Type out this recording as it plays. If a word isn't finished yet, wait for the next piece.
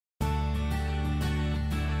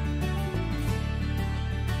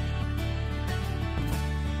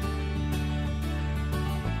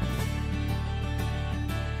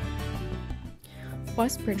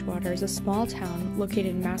West Bridgewater is a small town located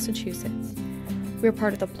in Massachusetts. We are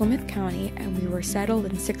part of the Plymouth County and we were settled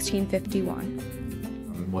in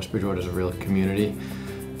 1651. West Bridgewater is a real community.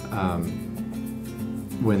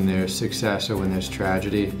 When there's success or when there's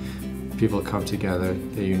tragedy, people come together,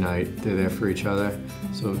 they unite, they're there for each other.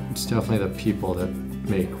 So it's definitely the people that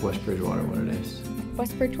make West Bridgewater what it is.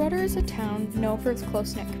 West Bridgewater is a town known for its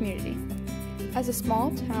close-knit community. As a small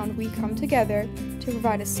town, we come together to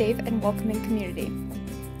provide a safe and welcoming community.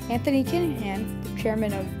 Anthony Kinahan, the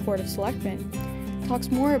chairman of the Board of Selectmen,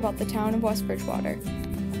 talks more about the town of West Bridgewater.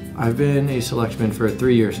 I've been a selectman for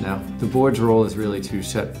 3 years now. The board's role is really to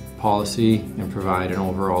set policy and provide an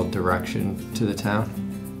overall direction to the town.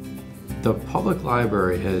 The public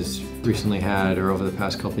library has recently had, or over the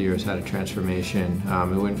past couple of years, had a transformation.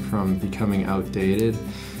 It went from becoming outdated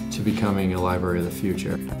to becoming a library of the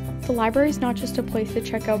future. The library is not just a place to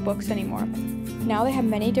check out books anymore. Now they have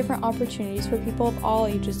many different opportunities for people of all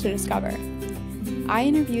ages to discover. I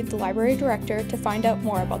interviewed the library director to find out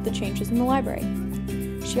more about the changes in the library.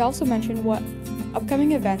 She also mentioned what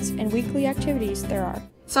upcoming events and weekly activities there are.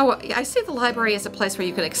 So I see the library as a place where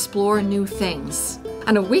you can explore new things.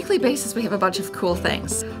 On a weekly basis, we have a bunch of cool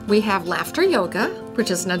things. We have laughter yoga, which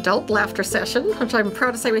is an adult laughter session, which I'm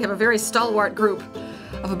proud to say we have a very stalwart group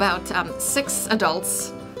of about 6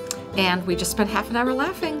 adults, and we just spend half an hour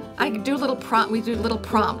laughing. We do little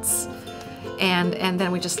prompts, and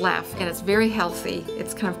then we just laugh, and it's very healthy.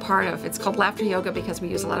 It's kind of it's called laughter yoga because we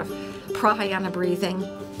use a lot of pranayama breathing,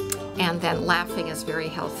 and then laughing is very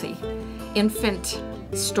healthy. Infant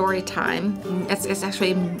story time. It's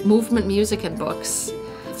actually movement, music, and books.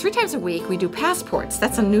 3 times a week we do passports.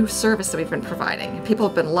 That's a new service that we've been providing. People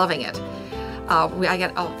have been loving it.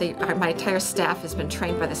 My entire staff has been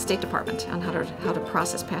trained by the State Department on how to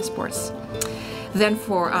process passports. Then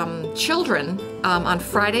for children, on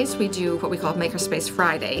Fridays we do what we call Makerspace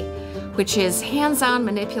Friday, which is hands-on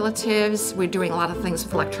manipulatives. We're doing a lot of things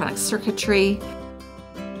with electronic circuitry.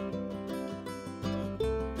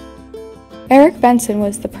 Eric Benson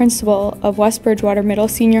was the principal of West Bridgewater Middle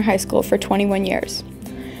Senior High School for 21 years.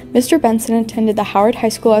 Mr. Benson attended the Howard High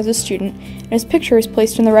School as a student, and his picture is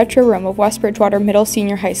placed in the retro room of West Bridgewater Middle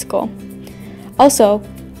Senior High School. Also,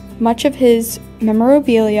 much of his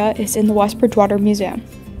memorabilia is in the West Bridgewater Museum.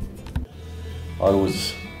 I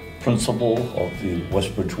was principal of the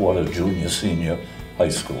West Bridgewater Junior Senior High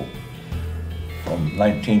School from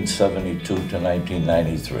 1972 to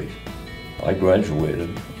 1993. I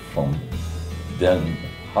graduated from then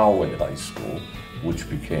Howard High School, which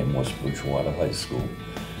became West Bridgewater High School.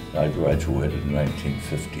 I graduated in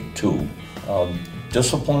 1952.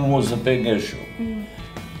 Discipline was a big issue.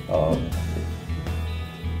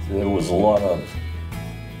 There was a lot of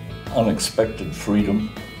unexpected freedom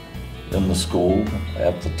in the school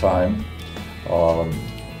at the time,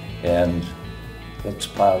 and that's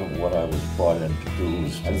part of what I was brought in to do.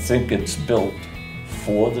 I think it's built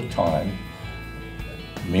for the time,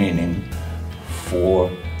 meaning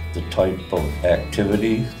for the type of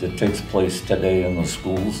activity that takes place today in the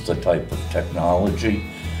schools, the type of technology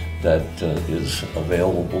that is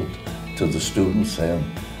available to the students and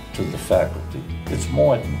to the faculty. It's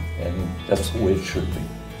modern, and that's the way it should be.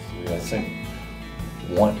 I think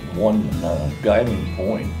one guiding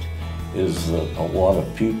point is that a lot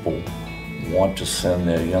of people want to send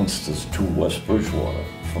their youngsters to West Bridgewater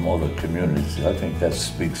from other communities. I think that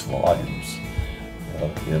speaks volumes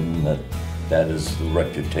in that is the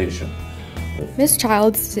reputation. Ms.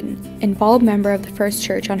 Childs is an involved member of the First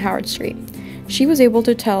Church on Howard Street. She was able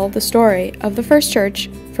to tell the story of the First Church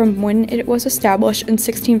from when it was established in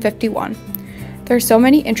 1651. There are so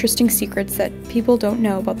many interesting secrets that people don't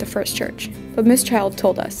know about the First Church, but Ms. Child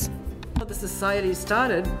told us. The society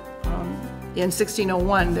started in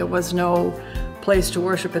 1601. There was no place to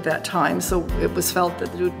worship at that time, so it was felt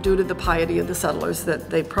that due to the piety of the settlers that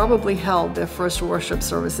they probably held their first worship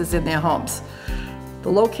services in their homes.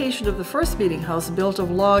 The location of the first meeting house, built of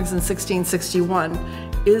logs in 1661,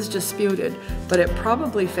 is disputed, but it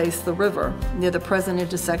probably faced the river near the present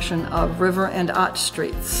intersection of River and Arch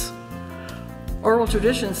Streets. Oral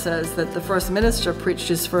tradition says that the first minister preached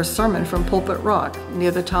his first sermon from Pulpit Rock near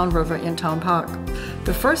the town river in Town Park.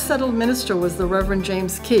 The first settled minister was the Reverend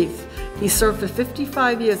James Keith. He served for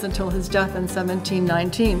 55 years until his death in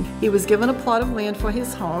 1719. He was given a plot of land for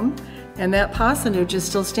his home, and that parsonage is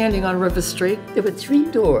still standing on River Street. There were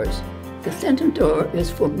 3 doors. The center door is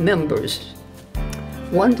for members.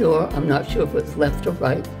 One door, I'm not sure if it was left or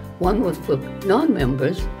right, one was for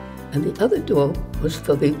non-members, and the other door was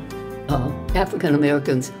for the African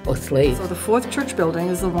Americans or slaves. So the 4th church building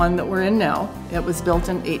is the one that we're in now. It was built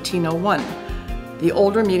in 1801. The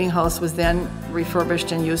older meeting house was then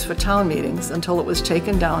refurbished and used for town meetings until it was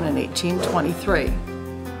taken down in 1823.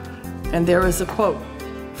 And there is a quote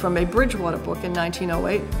from a Bridgewater book in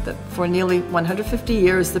 1908 that for nearly 150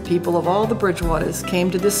 years the people of all the Bridgewaters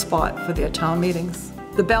came to this spot for their town meetings.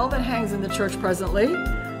 The bell that hangs in the church presently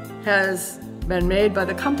has been made by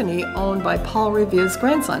the company owned by Paul Revere's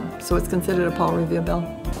grandson, so it's considered a Paul Revere bell.